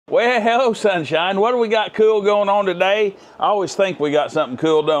Well, hello, sunshine. What do we got cool going on today? I always think we got something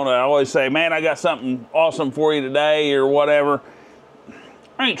cool, don't I? I always say, man, I got something awesome for you today or whatever.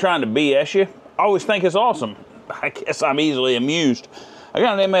 I ain't trying to BS you. I always think it's awesome. I guess I'm easily amused. I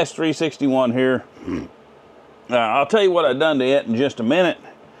got an MS361 here. I'll tell you what I've done to it in just a minute,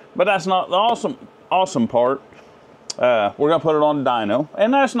 but that's not the awesome part. We're going to put it on Dyno,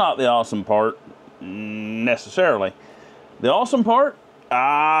 and that's not the awesome part necessarily. The awesome part,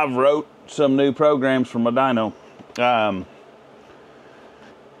 I've wrote some new programs for my Dyno. And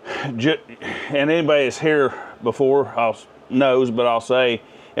anybody that's here before knows, but I'll say,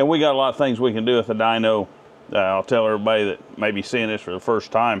 and we got a lot of things we can do with the Dyno. I'll tell everybody that may be seeing this for the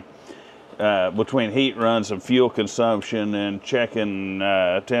first time. Between heat runs and fuel consumption and checking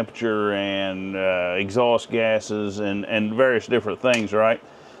temperature and exhaust gases and various different things, right?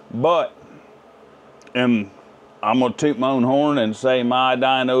 But I'm gonna toot my own horn and say my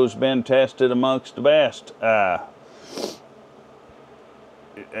dyno's been tested amongst the best.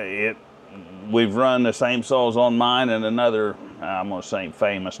 We've run the same saws on mine and another, I'm gonna say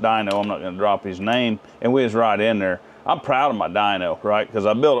famous dyno, I'm not gonna drop his name, and we was right in there. I'm proud of my dyno, right? Because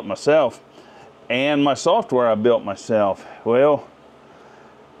I built it myself, and my software I built myself. Well,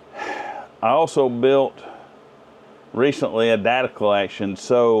 I also built recently a data collection.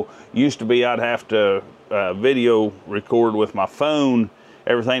 So used to be I'd have to video record with my phone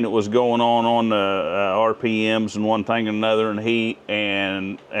everything that was going on the RPMs and one thing and another, and heat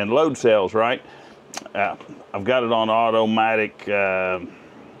and load cells, right? I've got it on automatic data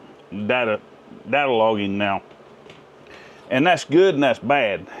logging now, and that's good and that's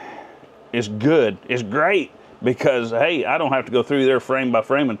bad. It's good, it's great, because hey, I don't have to go through there frame by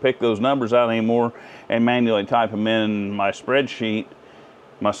frame and pick those numbers out anymore and manually type them in my spreadsheet.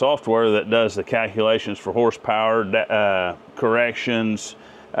 My software that does the calculations for horsepower, corrections,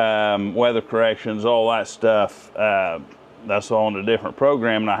 weather corrections, all that stuff, that's all in a different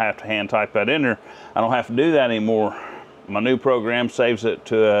program, and I have to hand type that in there. I don't have to do that anymore. My new program saves it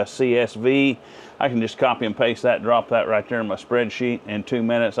to a CSV. I can just copy and paste that, drop that right there in my spreadsheet. In 2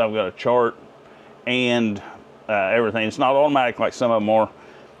 minutes, I've got a chart and everything. It's not automatic like some of them are.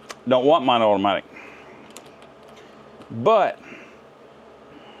 Don't want mine automatic. But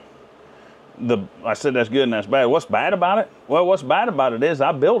I said that's good and that's bad. What's bad about it? Well, what's bad about it is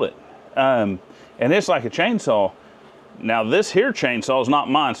I built it. And it's like a chainsaw. Now this here chainsaw is not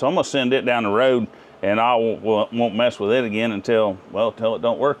mine, so I'm gonna send it down the road, and I won't mess with it again until it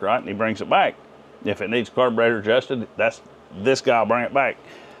don't work right, and he brings it back. If it needs carburetor adjusted, this guy will bring it back.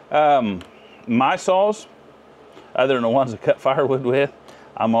 My saws, other than the ones I cut firewood with,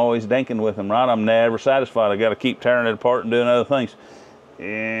 I'm always dinking with them, right? I'm never satisfied. I got to keep tearing it apart and doing other things.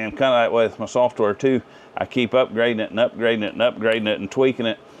 And I'm kind of that way with my software too. I keep upgrading it and upgrading it and upgrading it and tweaking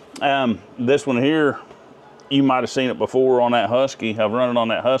it. This one here, you might have seen it before on that Husky. I've run it on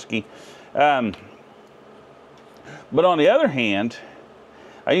that Husky. But on the other hand,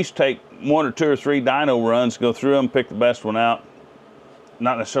 I used to take 1 or 2 or 3 dyno runs, go through them, pick the best one out.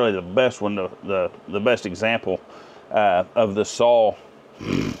 Not necessarily the best one, the best example of the saw.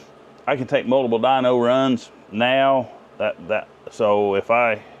 I can take multiple dyno runs now. So if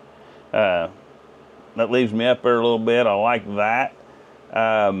that leaves me up there a little bit, I like that.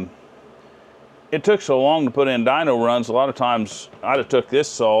 It took so long to put in dyno runs. A lot of times I'd have took this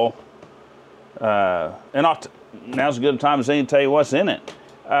saw, and now's as good a time as any to tell you what's in it.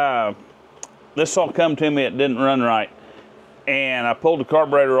 This saw come to me, it didn't run right, and I pulled the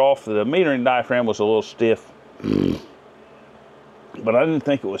carburetor off. The metering diaphragm was a little stiff, but I didn't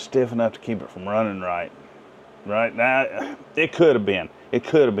think it was stiff enough to keep it from running right. Right now, it could have been. It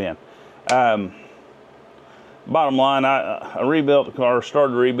could have been. Bottom line, I rebuilt the car,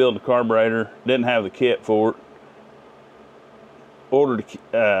 started to rebuild the carburetor, didn't have the kit for it. Ordered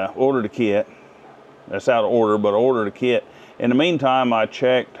a kit. That's out of order, but I ordered a kit. In the meantime, I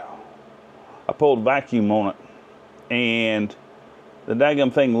pulled a vacuum on it, and the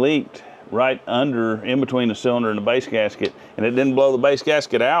daggum thing leaked right in between the cylinder and the base gasket, and it didn't blow the base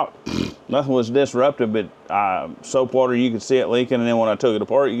gasket out. Nothing was disrupted, but soap water, you could see it leaking, and then when I took it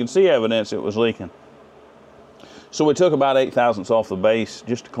apart, you can see evidence it was leaking. So we took about 8 thousandths off the base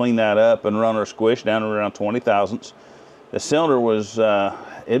just to clean that up and run our squish down to around 20 thousandths. The cylinder was,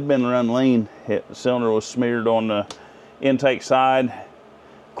 it'd been run lean. The cylinder was smeared on the intake side,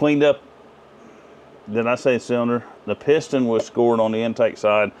 cleaned up. Did I say cylinder? The piston was scored on the intake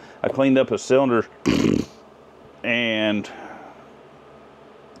side. I cleaned up a cylinder and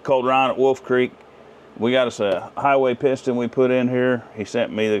called Ryan at Wolf Creek. We got us a highway piston we put in here. He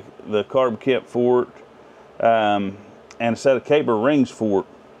sent me the carb kit for it, and a set of caber rings for it.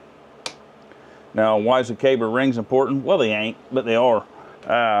 Now, why is the caber rings important? Well, they ain't, but they are.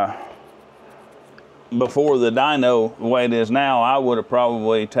 Before the dyno, the way it is now, I would have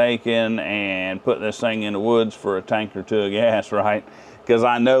probably taken and put this thing in the woods for a tank or two of gas, right? Because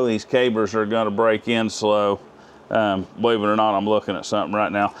I know these cabers are going to break in slow. Believe it or not, I'm looking at something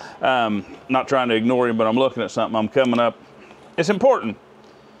right now. Not trying to ignore you, but I'm looking at something. I'm coming up. It's important.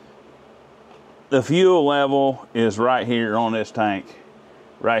 The fuel level is right here on this tank.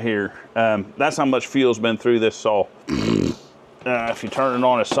 Right here. That's how much fuel's been through this saw. If you turn it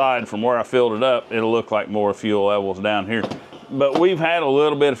on its side from where I filled it up, it'll look like more fuel levels down here. But we've had a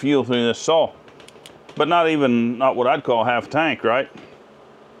little bit of fuel through this saw. But not what I'd call half a tank, right?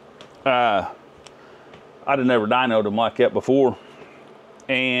 I'd have never dynoed them like that before.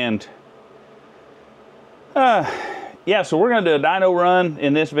 And yeah, so we're gonna do a dyno run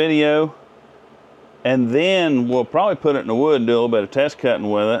in this video. And then we'll probably put it in the wood and do a little bit of test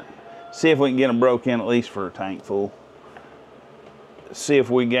cutting with it. See if we can get them broke in at least for a tank full. See if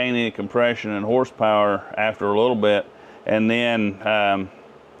we gain any compression and horsepower after a little bit. And then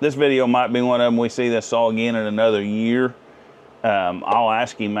this video might be one of them we see this saw again in another year. I'll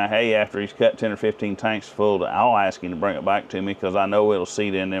ask him, hey, after he's cut 10 or 15 tanks full, I'll ask him to bring it back to me because I know it'll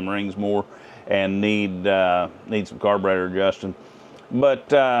seat in them rings more and need some carburetor adjusting.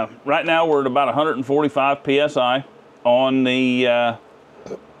 But right now we're at about 145 PSI on the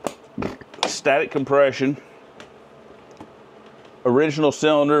static compression. Original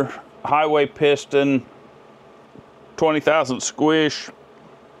cylinder, highway piston, 20,000 squish.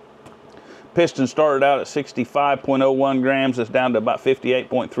 Piston started out at 65.01 grams. It's down to about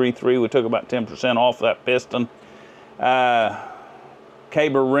 58.33. We took about 10% off that piston.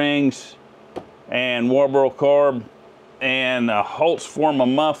 Caber rings and Warborough carb and a Holtz Forma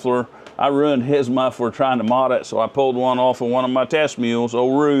muffler. I ruined his muffler trying to mod it, so I pulled one off of one of my test mules,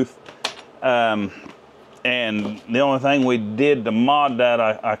 old Ruth. And the only thing we did to mod that,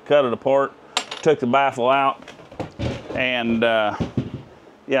 I cut it apart, took the baffle out, and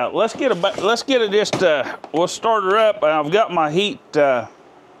yeah, let's get it just, we'll start her up. I've got my heat deal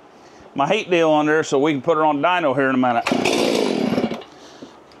on there so we can put her on dyno here in a minute.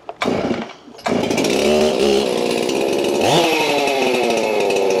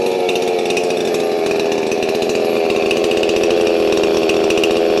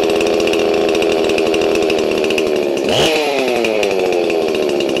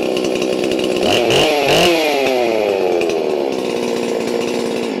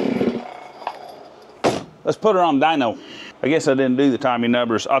 Let's put her on dyno. I guess I didn't do the timing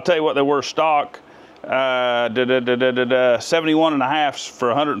numbers. I'll tell you what they were stock. 71.5 for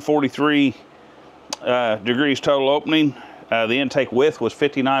 143 degrees total opening. The intake width was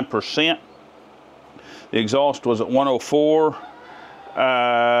 59%. The exhaust was at 104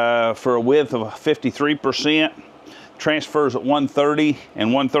 for a width of 53%. Transfers at 130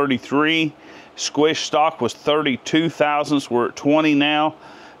 and 133. Squish stock was 32 thousandths. We're at 20 now.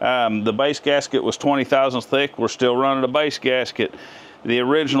 The base gasket was 20 thousandths thick. We're still running a base gasket. The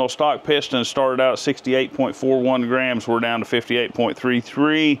original stock piston started out at 68.41 grams. We're down to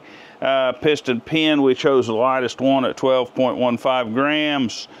 58.33. Piston pin, we chose the lightest one at 12.15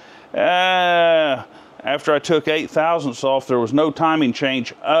 grams. After I took 8 thousandths off, there was no timing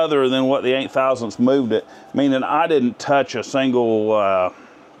change other than what the 8 thousandths moved it, meaning I didn't touch a single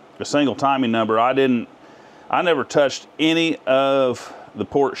timing number. I never touched any of the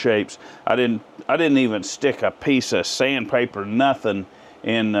port shapes. I didn't even stick a piece of sandpaper, nothing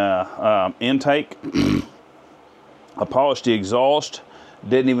in intake. I polished the exhaust,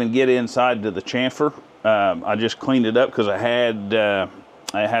 didn't even get inside to the chamfer. I just cleaned it up because I had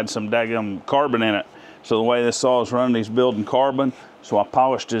some daggum carbon in it. So the way this saw is running, he's building carbon. So I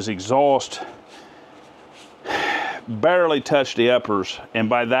polished his exhaust, barely touched the uppers. And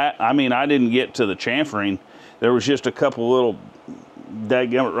by that, I mean, I didn't get to the chamfering. There was just a couple little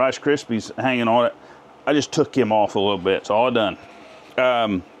dadgummit Rice Krispies hanging on it. I just took him off a little bit. That's all I done.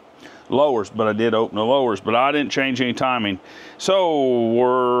 Lowers, but I did open the lowers, but I didn't change any timing. So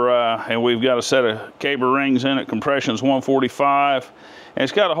and we've got a set of caber rings in it. Compression's 145, and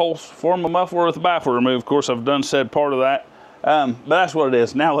it's got a whole form of muffler with the baffle removed. Of course, I've done said part of that, but that's what it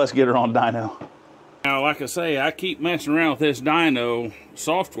is. Now let's get her on dyno. Now, like I say, I keep messing around with this dyno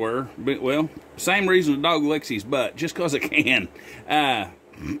software, but, well, same reason the dog licks his butt, just because I can.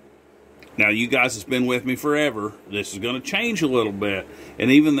 Now, you guys that's been with me forever, this is going to change a little bit.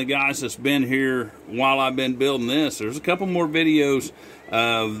 And even the guys that's been here while I've been building this, there's a couple more videos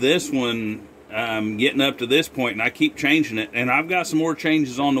of this one getting up to this point, and I keep changing it. And I've got some more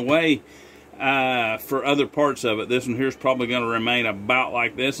changes on the way. for other parts of it. This one here is probably going to remain about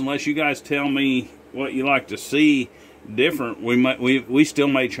like this, unless you guys tell me what you like to see different. We still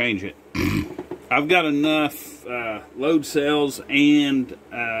may change it. I've got enough load cells and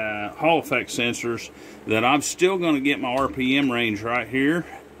Hall effect sensors that I'm still going to get my RPM range right here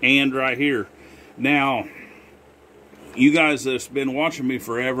and right here. Now, you guys that's been watching me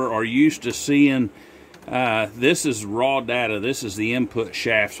forever are used to seeing this is raw data. This is the input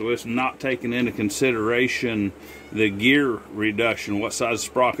shaft, so it's not taking into consideration the gear reduction, what size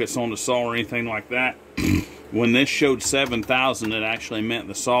sprockets on the saw or anything like that. When this showed 7,000, it actually meant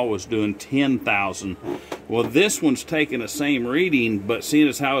the saw was doing 10,000. Well, this one's taking the same reading, but seeing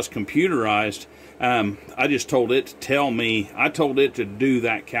as how it's computerized, I just told it to tell me, I told it to do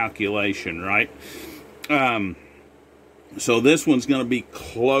that calculation, right? So this one's going to be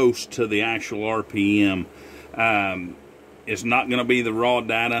close to the actual RPM. It's not going to be the raw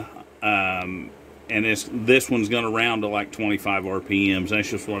data, and this one's going to round to like 25 RPMs. That's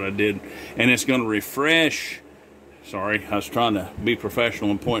just what I did. And it's going to refresh. Sorry, I was trying to be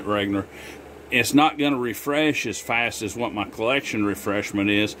professional and point regular. It's not going to refresh as fast as what my collection refreshment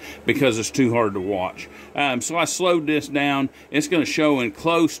is because it's too hard to watch. So I slowed this down. It's going to show in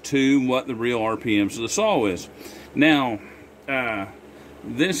close to what the real RPMs of the saw is. Now,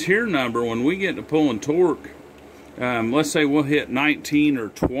 this here number, when we get to pulling torque, let's say we'll hit 19 or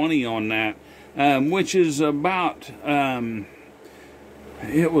 20 on that, which is about,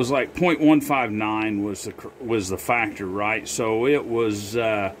 it was like 0.159 was the factor, right? So it was,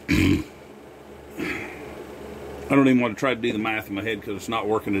 I don't even want to try to do the math in my head because it's not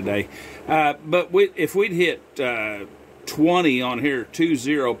working today. But if we'd hit 20 on here,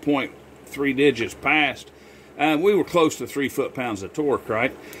 0.3 digits past, we were close to 3 foot-pounds of torque,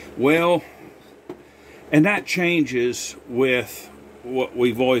 right? Well, and that changes with what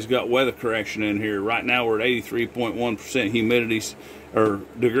we've always got weather correction in here. Right now we're at 83.1% humidity, or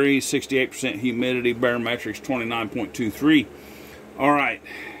degrees, 68% humidity, barometrics 29.23. All right.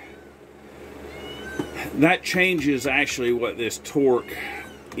 That changes actually what this torque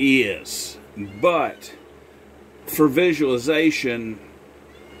is. But for visualization,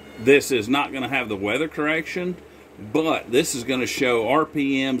 this is not going to have the weather correction, but this is going to show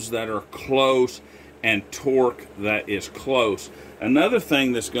RPMs that are close and torque that is close. Another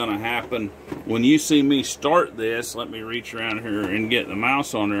thing that's going to happen when you see me start this, let me reach around here and get the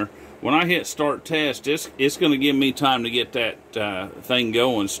mouse on there. When I hit start test, it's going to give me time to get that thing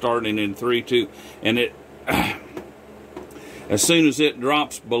going, starting in 3, 2, and it as soon as it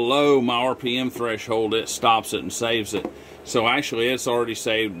drops below my RPM threshold, it stops it and saves it. So actually it's already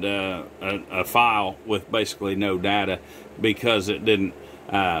saved a file with basically no data because it didn't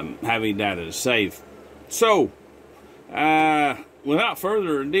have any data to save. So without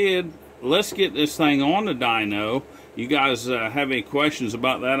further ado, let's get this thing on the dyno. You guys have any questions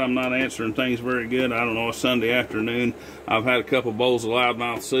about that? I'm not answering things very good. I don't know, it's Sunday afternoon. I've had a couple bowls of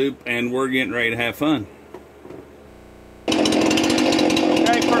loudmouth soup and we're getting ready to have fun.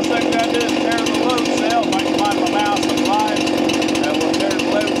 Okay, first thing we gotta do is tear the load cell. If I can find my mouse and live, we'll tear the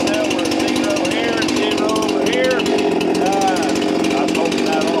load cell. We're 0 here, 0 over here. I'm holding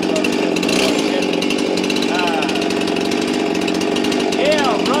that off of it.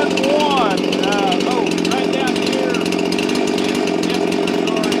 Yeah, run 1. Right down here is the temperature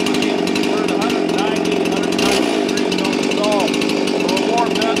starting. We're at 190 degrees on the saw. So we're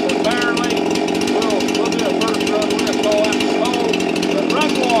warmed up barely. We'll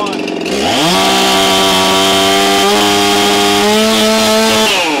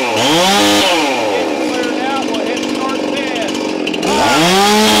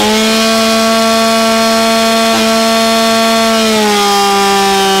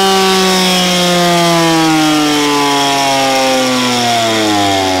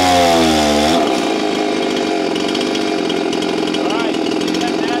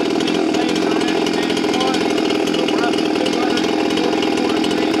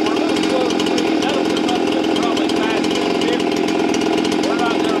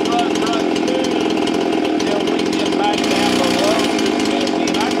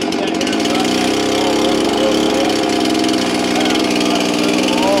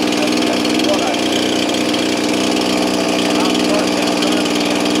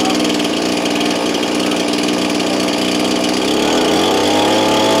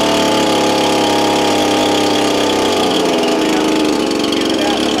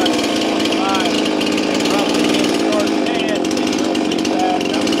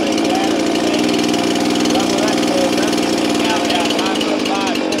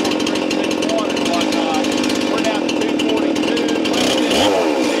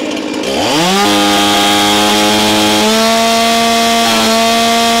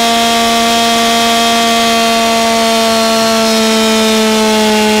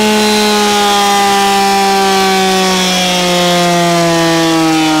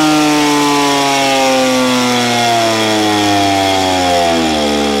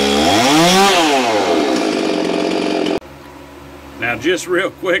just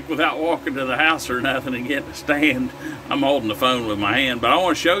real quick, without walking to the house or nothing and getting a stand, I'm holding the phone with my hand, but I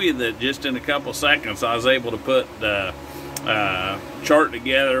want to show you that just in a couple seconds I was able to put the chart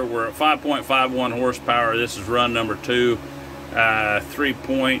together. We're at 5.51 horsepower. This is run number 2,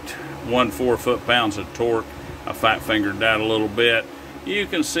 3.14 foot-pounds of torque. I fat-fingered that a little bit. You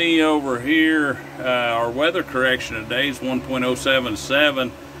can see over here our weather correction today is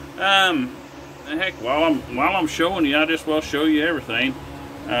 1.077. Heck, while I'm showing you, I just well show you everything.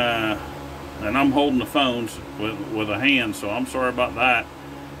 And I'm holding the phones with a hand, so I'm sorry about that.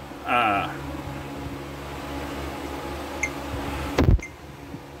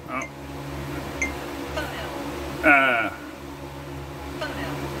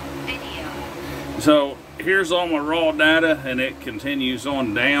 So here's all my raw data, and it continues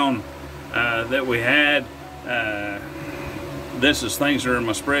on down that we had. This is things that are in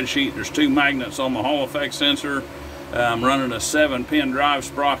my spreadsheet. There's 2 magnets on my Hall effect sensor. I'm running a 7-pin drive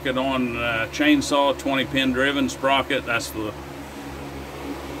sprocket on chainsaw, 20-pin driven sprocket. That's the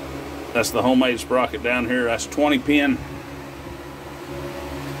homemade sprocket down here. That's 20-pin.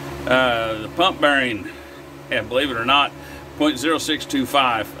 The pump bearing, yeah, believe it or not,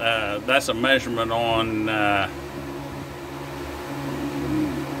 0.0625. That's a measurement on.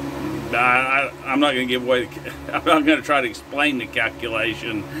 I'm not going to give away. I'm not going to try to explain the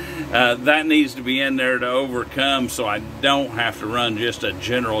calculation. That needs to be in there to overcome, so I don't have to run just a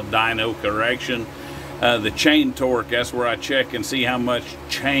general dyno correction. The chain torque, that's where I check and see how much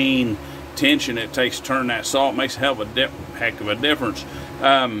chain tension it takes to turn that saw. It makes a heck of a difference.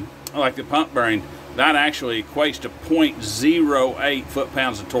 Like the pump bearing, that actually equates to 0.08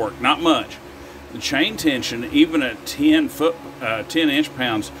 foot-pounds of torque. Not much. The chain tension, even at 10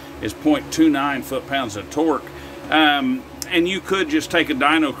 inch-pounds, is 0.29 foot-pounds of torque. And you could just take a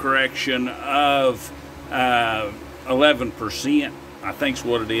dyno correction of 11%, I think's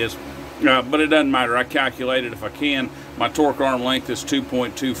what it is. But it doesn't matter. I calculated if I can. My torque arm length is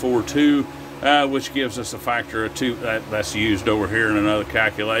 2.242, which gives us a factor of 2. That's used over here in another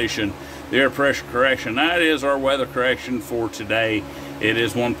calculation. The air pressure correction, that is our weather correction for today. It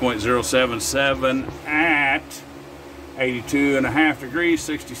is 1.077 at 82.5 degrees,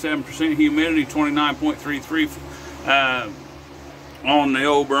 67% humidity, 29.33 on the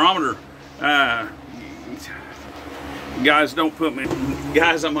old barometer. Guys, I'm going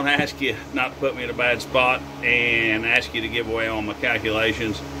to ask you not to put me in a bad spot and ask you to give away all my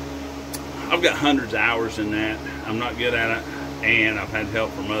calculations. I've got hundreds of hours in that. I'm not good at it, and I've had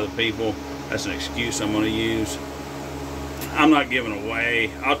help from other people. That's an excuse I'm going to use. I'm not giving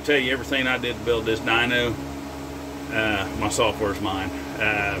away. I'll tell you everything I did to build this dyno. My software's mine.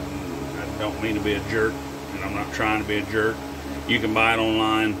 I don't mean to be a jerk, and I'm not trying to be a jerk. You can buy it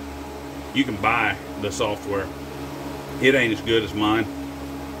online. You can buy the software. It ain't as good as mine,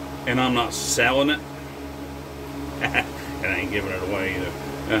 and I'm not selling it. And I ain't giving it away either.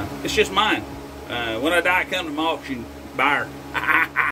 It's just mine. When I die, come to my auction buyer.